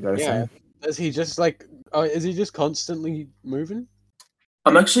management, I gotta Yeah. say. Is he just like? Is he just constantly moving?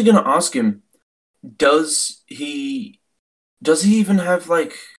 I'm actually going to ask him. Does he even have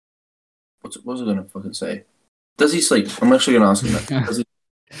like? What was I going to fucking say? Does he sleep? I'm actually going to ask him that.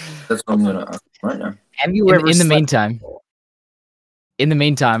 That's what I'm going to ask him right now. Have you In the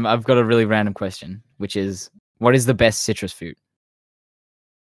meantime, I've got a really random question, which is, what is the best citrus fruit?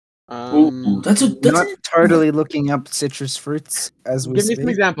 Ooh, that's not totally looking up citrus fruits as we Give me some speak.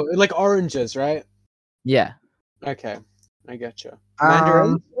 example. Like oranges, right? Yeah. Okay, I get you.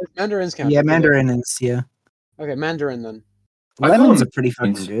 Mandarin. Mandarins count. Yeah, mandarin is Okay, mandarin then. I call Lemons them are pretty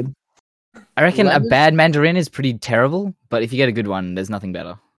fucking lemons. good. I reckon Lemons? a bad mandarin is pretty terrible, but if you get a good one, there's nothing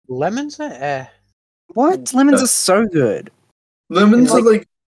better. Lemons are What? Lemons are so good. Lemons Like- are like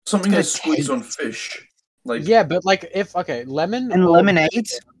something I It's squeeze got a on fish. Like, Yeah, but like if lemon And or lemonade.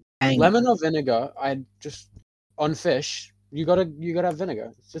 Bang. lemon or vinegar, I just on fish. You gotta have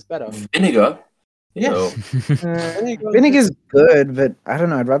vinegar. It's just better. vinegar. Yeah. Ew. Vinegar's good, but I don't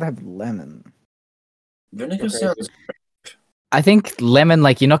know. I'd rather have lemon. Vinegar Okay. sounds. I think lemon,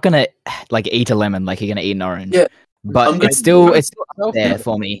 like you're not gonna like eat a lemon like you're gonna eat an orange. Yeah. But I'm it's still up there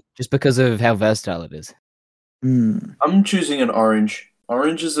for me just because of how versatile it is. Mm. I'm choosing an orange.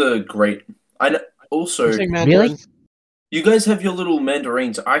 Oranges are great. Also, Really? You guys have your little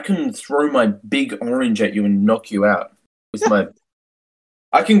mandarins. I can throw my big orange at you and knock you out with my.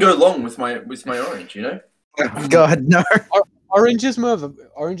 I can go long with my orange. You know. Oh, God, no. Orange is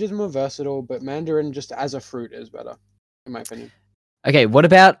more versatile, but mandarin just as a fruit is better, in my opinion. Okay, what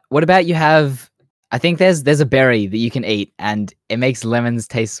about you have? I think there's a berry that you can eat, and it makes lemons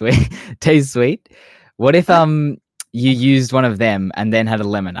taste sweet. What if you used one of them and then had a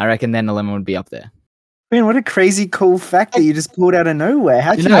lemon? I reckon then a lemon would be up there. Man, what a crazy cool fact that you just pulled out of nowhere.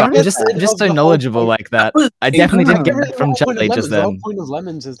 How'd you No, know I'm that? just so The whole knowledgeable point- like that. I definitely didn't get incredible. that from Charlie just The whole then. point of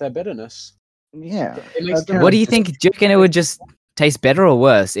lemons is their bitterness. Yeah. It makes them What do you think? Do you reckon it would just taste better or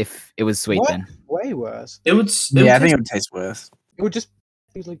worse if it was sweet What? then? way worse. It would. Yeah, I think it would taste worse. It would just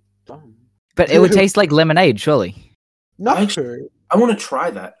be like dumb. But it would taste like lemonade, surely. No, I want to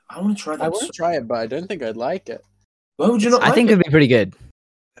try that. I want to try that. I want to try it, but I don't think I'd like it. Why would you not? I like think it? it'd be pretty good.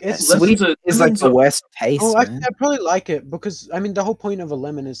 It's Sweet Lemons are- is like lemons the are- worst taste. Oh, man. actually, I'd probably like it because I mean the whole point of a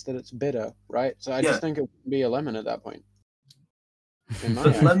lemon is that it's bitter, right? So I Yeah. just think it would be a lemon at that point. In my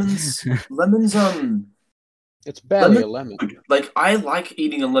But eyes. lemons. It's barely lemon- a lemon. Like I like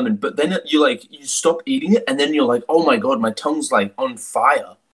eating a lemon, but then you stop eating it, and then you're like, oh my god, my tongue's like on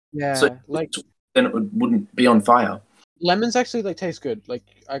fire. Yeah, So like then it wouldn't be on fire. lemons actually like taste good. Like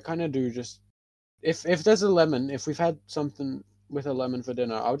I kind of do just if there's a lemon, if we've had something with a lemon for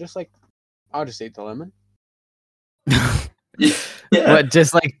dinner, I'll just eat the lemon. Yeah. What,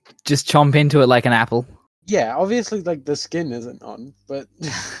 just chomp into it like an apple? Yeah, obviously like the skin isn't on, but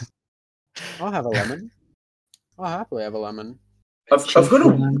I'll have a lemon. I'll happily have a lemon. I've got a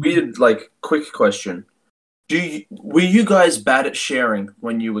weird, quick question. Were you guys bad at sharing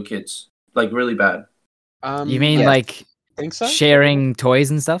when you were kids? Like really bad? You mean yeah. like think so? sharing toys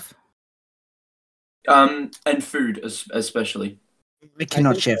and stuff? And food especially. I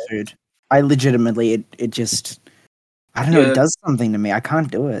cannot think share so. food. I legitimately, it just, I don't know, Yeah. it does something to me. I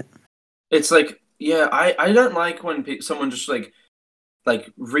can't do it. It's like, yeah, I don't like when someone just like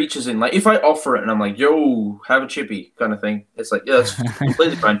reaches in. Like if I offer it and I'm like, yo, have a chippy kind of thing. It's like, yeah, that's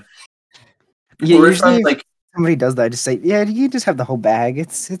completely fine. Yeah, Or if I'm usually if like, somebody does that, I just say, yeah, you just have the whole bag.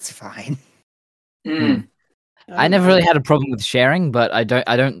 It's fine. mm, I never really had a problem with sharing, but I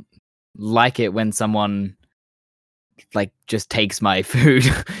don't like it when someone like just takes my food.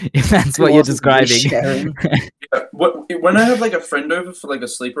 If that's what Who you're else is really describing. sharing? when I have like a friend over for like a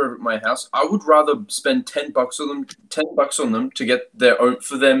sleepover at my house, I would rather spend $10 on them to get their own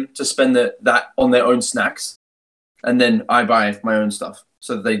for them to spend that on their own snacks, and then I buy my own stuff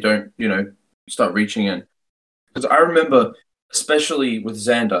so that they don't start reaching in. Because I remember, especially with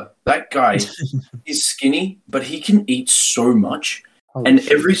Xander, that guy is skinny, but he can eat so much. Holy And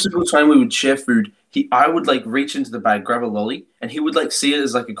shit. every single time we would share food, I would like reach into the bag, grab a lolly, and he would like see it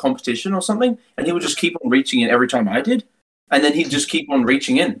as like a competition or something, and he would just keep on reaching in every time I did, and then he'd just keep on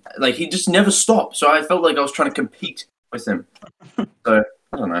reaching in, like he just never stopped. So I felt like I was trying to compete with him. So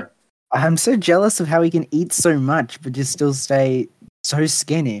I don't know. I'm so jealous of how he can eat so much, but just still stay so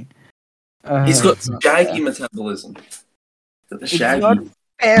skinny. He's got It's not shaggy fair. metabolism. Got the It's shaggy. not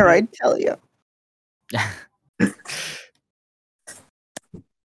fair, I tell you.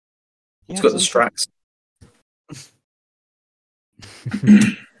 It's got the straps.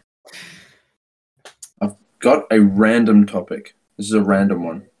 I've got a random topic. This is a random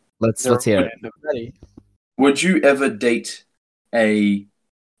one. let's hear it. Ready? Would you ever date a?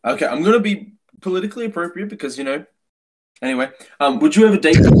 Okay, I'm gonna be politically appropriate because Anyway, would you ever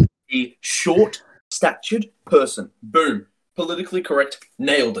date a short-statured person? Boom, politically correct.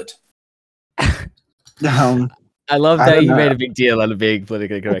 Nailed it. I love I that don't you know. made a big deal out of being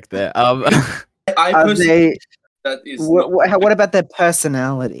politically correct there. I Are personally they? think that is What about their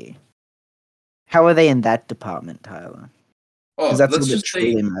personality? How are they in that department, Tyler? Oh, Because that's let's what it just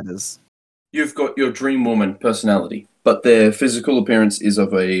say truly matters. you've got your dream woman personality, but their physical appearance is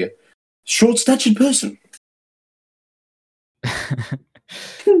of a short-statured person.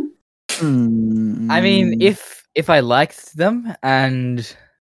 I mean, if I liked them and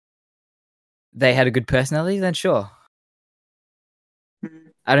they had a good personality, then sure.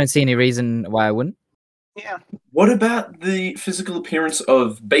 I don't see any reason why I wouldn't. yeah, What about the physical appearance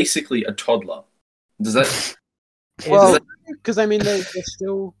of basically a toddler? Does that? Well- because I mean they're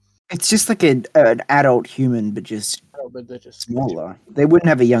still, it's just like an adult human, but just but they're just smaller. They wouldn't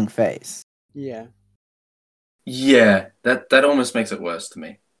have a young face. Yeah. Yeah, that almost makes it worse to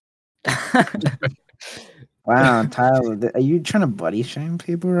me. Wow, Tyler, are you trying to body shame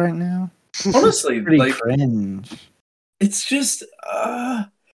people right now? Honestly, Pretty like cringe. it's just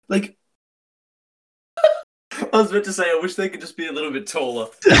like I was about to say, I wish they could just be a little bit taller.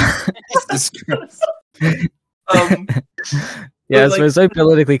 Jesus Christ. Yes, like- we're so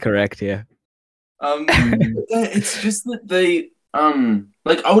politically correct here. It's just that they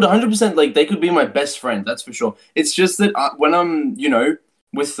like I would 100% like they could be my best friend. That's for sure. It's just that when I'm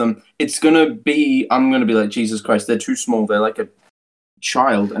with them, I'm gonna be like, Jesus Christ, they're too small. They're like a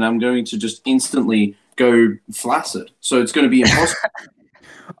child, and I'm going to just instantly go flaccid. So it's going to be impossible.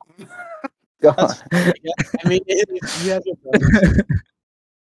 God. Yeah, I mean, you have your brothers.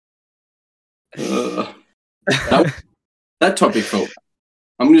 That topic felt.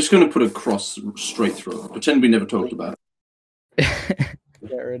 I'm just going to put a cross straight through it. Pretend we never talked about Get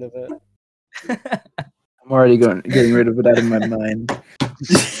rid of it. I'm already getting rid of it out of my mind.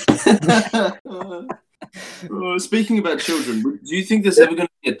 it. Speaking about children, do you think there's ever going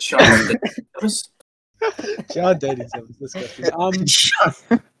to be a child service? Child dating service discussion.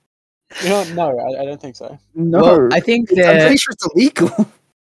 No, I don't think so. No, Well, I think I'm there. pretty sure it's illegal.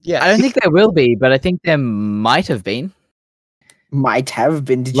 Yeah, I don't think there will be, but I think there might have been Might have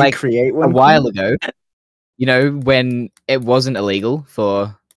been. Did Like, you create a one? while ago. When it wasn't illegal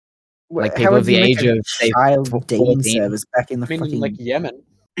for like, people How of would you the make age a of, say, child dating 14? service back in the I mean, fucking like Yemen.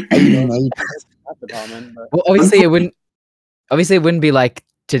 80s. That department, but Well, obviously it wouldn't be like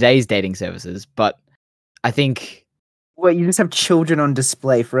today's dating services, but I think Well, you just have children on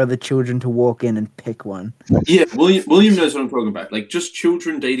display for other children to walk in and pick one. Yeah, William knows what I'm talking about. Like just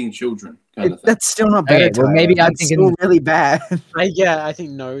children dating children kind of thing. That's still not better. Okay, well, maybe Tyler. I'm That's thinking- still really bad. I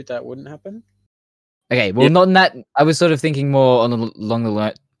think no, that wouldn't happen. okay, well, Yeah. not in that. I was sort of thinking more along the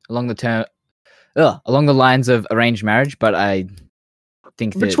lines of arranged marriage, but I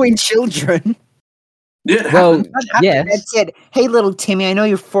think that Between children. Yeah, it well, happened. yes, That's it. Hey, little Timmy, I know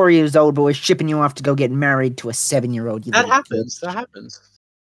you're 4 years old, but we're shipping you off to go get married to a 7-year-old. You That little happens. kid. That happens.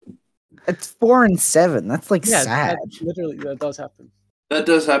 It's 4 and 7. That's like Yeah, sad. that does happen. That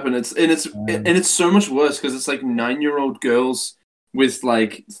does happen. It's so much worse because it's like 9-year-old girls with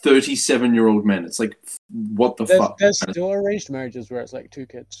like 37-year-old men. It's like what the fuck? There's still arranged marriages where it's like 2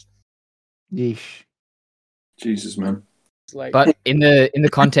 kids. Yeesh. Jesus, man. It's like, but in the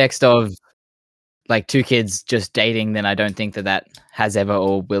context of like 2 kids just dating, then I don't think that has ever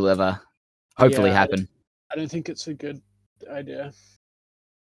or will ever, hopefully, Yeah, happen. I don't think it's a good idea.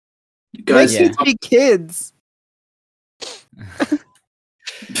 Guys, Make kids be kids.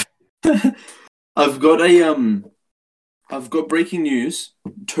 I've got breaking news.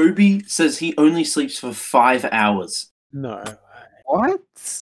 Toby says he only sleeps for 5 hours. No. What?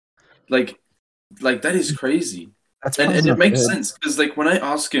 Like that is crazy. That's And probably it not makes good. sense because like when I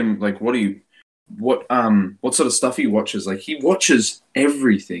ask him like what sort of stuff he watches, like he watches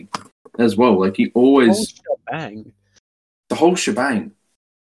everything as well. Like he always Bang. the whole shebang.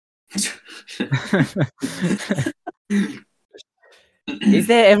 Is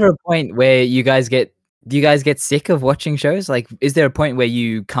there ever a point where do you guys get sick of watching shows? Like, is there a point where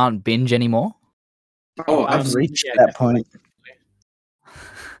you can't binge anymore? Oh, I've absolutely. reached Yeah, that point.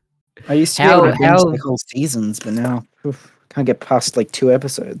 I used to be How- able to binge how- like whole seasons, but now can't get past like 2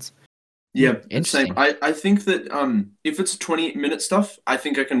 episodes. Yeah, same. Interesting. I think that if it's 20-minute stuff, I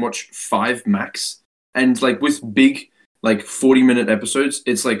think I can watch 5 max. And like with big like 40-minute episodes,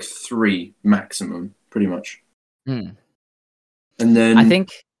 it's like 3 maximum, pretty much. Hmm. And then I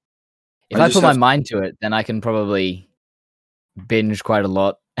think if I I just put my have- mind to it, then I can probably binge quite a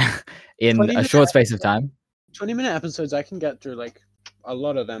lot in 20 a minutes? short space of time. 20-minute episodes, I can get through like a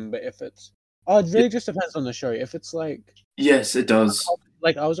lot of them, but if it's it really just depends on the show. If it's like yes, it does.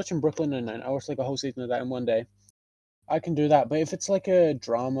 I was watching Brooklyn Nine-Nine, I watched like a whole season of that in one day. I can do that, but if it's like a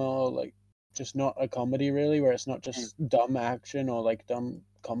drama, like just not a comedy really, where it's not just dumb action or like dumb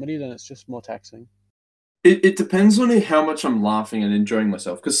comedy, then it's just more taxing. It depends on how much I'm laughing and enjoying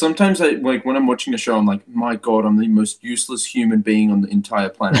myself. Because sometimes I like when I'm watching a show, I'm like, my God, I'm the most useless human being on the entire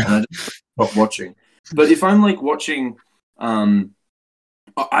planet, and I just stop watching. But if I'm like watching, I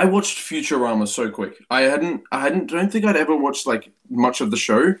watched Futurama so quick. I don't think I'd ever watched like much of the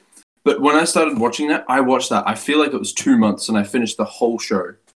show. But when I started watching that, I watched that. I feel like it was 2 months, and I finished the whole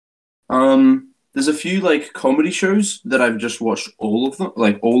show. There's a few like comedy shows that I've just watched all of them,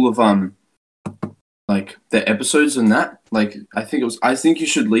 like all of like the episodes and that. Like I think You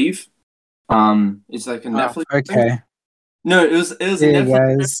Should Leave. It's like a Netflix thing. Okay. No, it was a Hey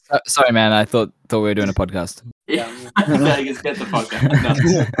Netflix. guys. Sorry, man. I thought we were doing a podcast. Yeah, Vegas, get the fuck out.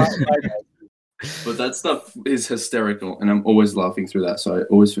 No. But that stuff is hysterical, and I'm always laughing through that. So I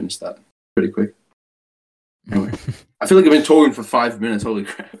always finish that pretty quick. Anyway, I feel like I've been talking for 5 minutes. Holy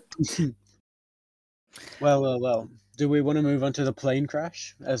crap! Well. Do we want to move on to the plane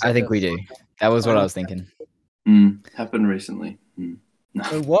crash? I think we do. That was what I was thinking. Happened recently. No.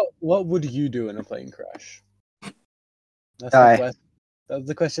 So what would you do in a plane crash? That's Die. that's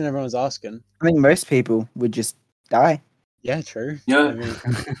the question everyone's asking. I think most people would just die. Yeah, true. Yeah. I mean,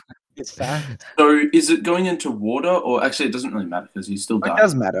 it's fact. So is it going into water, or actually it doesn't really matter because he's still It dying.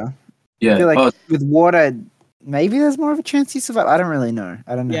 does matter. Yeah. I feel like Oh, with water, maybe there's more of a chance you survive. I don't really know.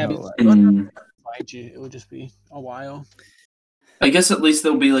 I don't know. Yeah, how but it works. it's not mm, gonna find you. It will just be a while. I guess at least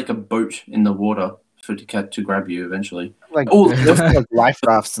there'll be like a boat in the water to grab you eventually. Like, Oh, there's like life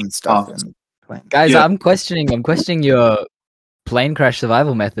rafts and stuff. Rafts. in planes. Guys, Yeah. I'm questioning your plane crash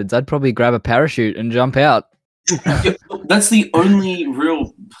survival methods. I'd probably grab a parachute and jump out. Yeah, that's the only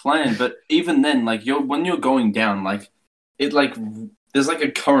real plan. But even then, like when you're going down, like it like there's like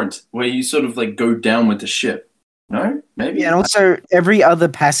a current where you sort of like go down with the ship. No, maybe. Yeah, and also every other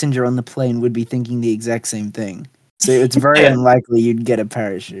passenger on the plane would be thinking the exact same thing. So it's very Yeah. unlikely you'd get a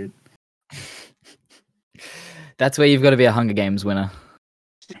parachute. That's where you've got to be a Hunger Games winner.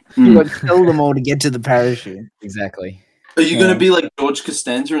 You Mm. got to kill them all to get to the parachute. Exactly. Are you gonna be like George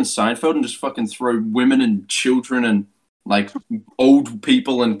Costanza in Seinfeld and just fucking throw women and children and like old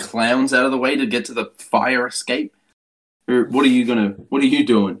people and clowns out of the way to get to the fire escape? Or what are you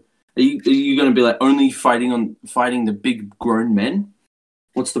doing? Are you gonna be like only fighting the big grown men?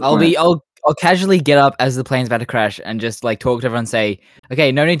 What's the plan? I'll casually get up as the plane's about to crash and just like talk to everyone and say,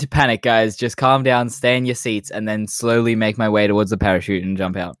 okay, no need to panic, guys. Just calm down, stay in your seats, and then slowly make my way towards the parachute and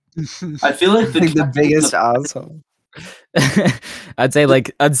jump out. I feel like Like the captain- biggest asshole. I'd say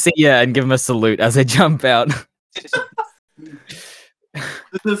like I'd see ya and give him a salute as I jump out.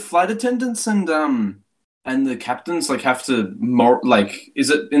 the flight attendants and the captains like have to is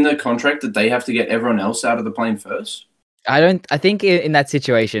it in their contract that they have to get everyone else out of the plane first? I think in that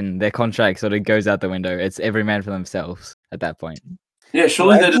situation their contract sort of goes out the window. It's every man for themselves at that point. Yeah,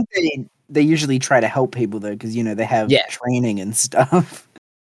 surely Well, I they just think they usually try to help people though, because they have Yeah. training and stuff.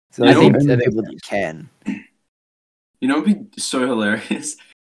 So I I think think that they- people that can. it'd be so hilarious.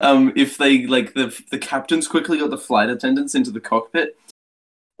 If they like the captains quickly got the flight attendants into the cockpit.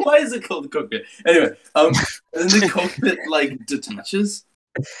 Why is it called the cockpit? Anyway, and the cockpit like detaches,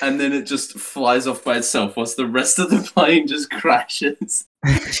 and then it just flies off by itself, whilst the rest of the plane just crashes.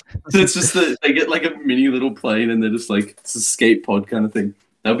 So it's just that they get like a mini little plane, and they're just like it's a skate pod kind of thing.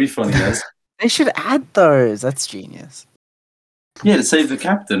 That'd be funny, guys. They should add those. That's genius. Yeah, to save the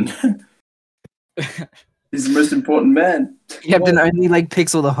captain. He's the most important man. Captain only like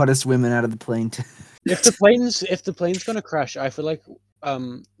picks all the hottest women out of the plane. If the plane's gonna crash, I feel like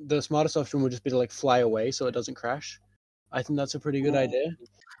the smartest option would just be to like fly away so it doesn't crash. I think that's a pretty good idea.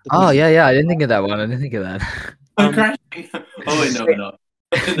 Oh yeah, I didn't think of that one. I didn't think of that. I'm crashing. Oh wait, no, we're not.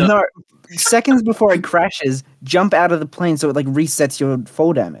 No. No, seconds before it crashes, jump out of the plane so it like resets your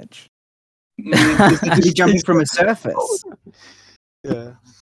fall damage. It's like you're jumping from a surface. Yeah.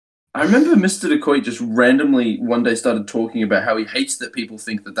 I remember Mr. DeCoy just randomly one day started talking about how he hates that people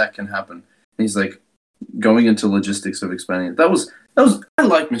think that can happen. And he's like going into logistics of explaining it. That was. I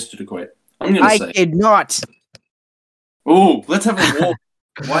like Mr. DeCoy. I'm gonna I say. did not. Oh, let's have a war.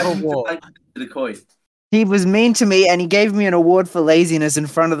 Why Have a do you war. like Mr. DeCoy? He was mean to me and he gave me an award for laziness in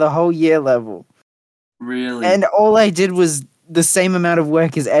front of the whole year level. Really? And all I did was the same amount of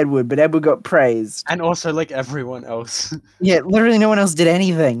work as Edward, but Edward got praised. And also like everyone else. Yeah, literally no one else did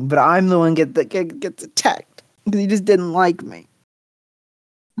anything, but I'm the one gets attacked because he just didn't like me.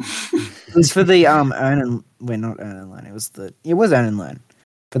 It was for the earn and not earn and learn. It was earn and learn.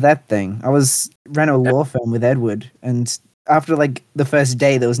 For that thing, I ran a law firm with Edward, and after like the first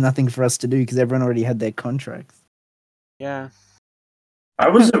day, there was nothing for us to do because everyone already had their contracts. Yeah. I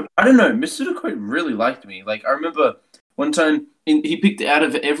don't know. Mr. DeCoy really liked me. Like I remember one time he picked out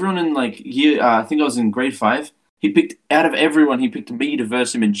of everyone in like year. I think I was in grade 5. He picked out of everyone. He picked me to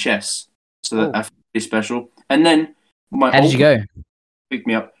verse him in chess. So that I felt pretty special. And then my How did you go? picked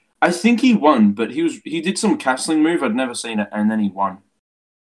me up. I think he won, but he did some castling move. I'd never seen it, and then he won.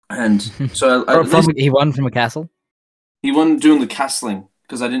 And so He won from a castle. he won doing the castling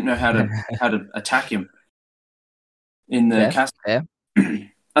because I didn't know how to attack him in the Yeah, castle. yeah.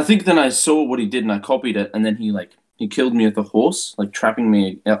 I think then I saw what he did and I copied it, and then he killed me with a horse, like trapping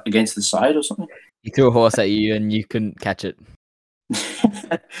me against the side or something. He threw a horse at you and you couldn't catch it.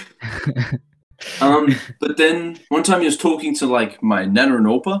 But then one time he was talking to like my Nana and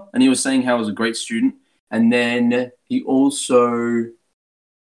Orpa, and he was saying how I was a great student, and then he also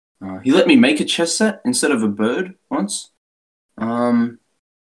he let me make a chess set instead of a bird once. What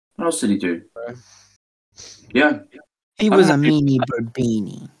else did he do? Yeah, He was a meanie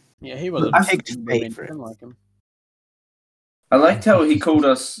birdini. Yeah, he was. I picked I favorite. didn't like him. I liked how he called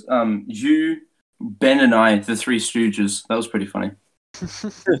us you, Ben, and I the Three Stooges. That was pretty funny.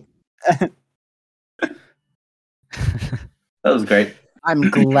 That was great.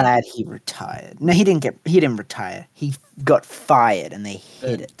 I'm glad he retired. No, he didn't retire. He got fired and they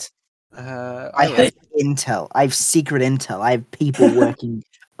hid it. I have intel. I have secret intel. I have people working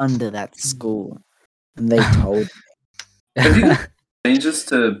under that school. And they told me. Have you changes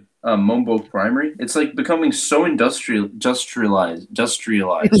to Monbulk Primary? It's like becoming so industrialized.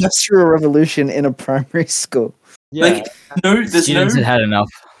 Industrial revolution in a primary school. Yeah. Like, there's Students had had enough.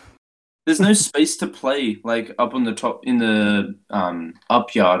 There's no space to play, like up on the top in the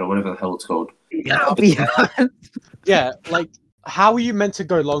up yard or whatever the hell it's called. Yeah, like how are you meant to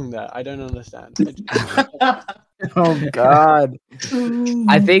go long there? I don't understand. Oh God!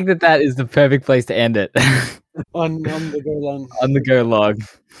 I think that is the perfect place to end it. on the go long. On the go log.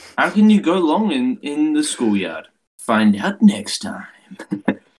 How can you go long in the schoolyard? Find out next time.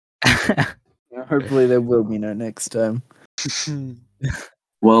 Hopefully there will be no next time.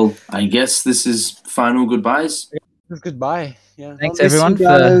 Well, I guess this is final goodbyes. Goodbye. Yeah. Thanks I'll miss everyone you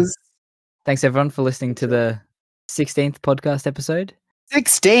guys. Thanks everyone for listening to the 16th podcast episode.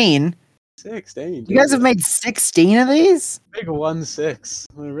 16. 16. You guys have made 16 of these? big 1-6.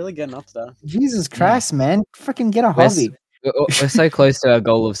 We're really getting up there. Jesus Christ, man! Freaking get a We're hobby. We're so close to our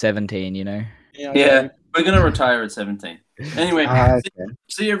goal of 17, you know. Yeah, we're gonna retire at 17. Anyway, Okay.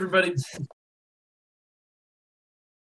 see you everybody.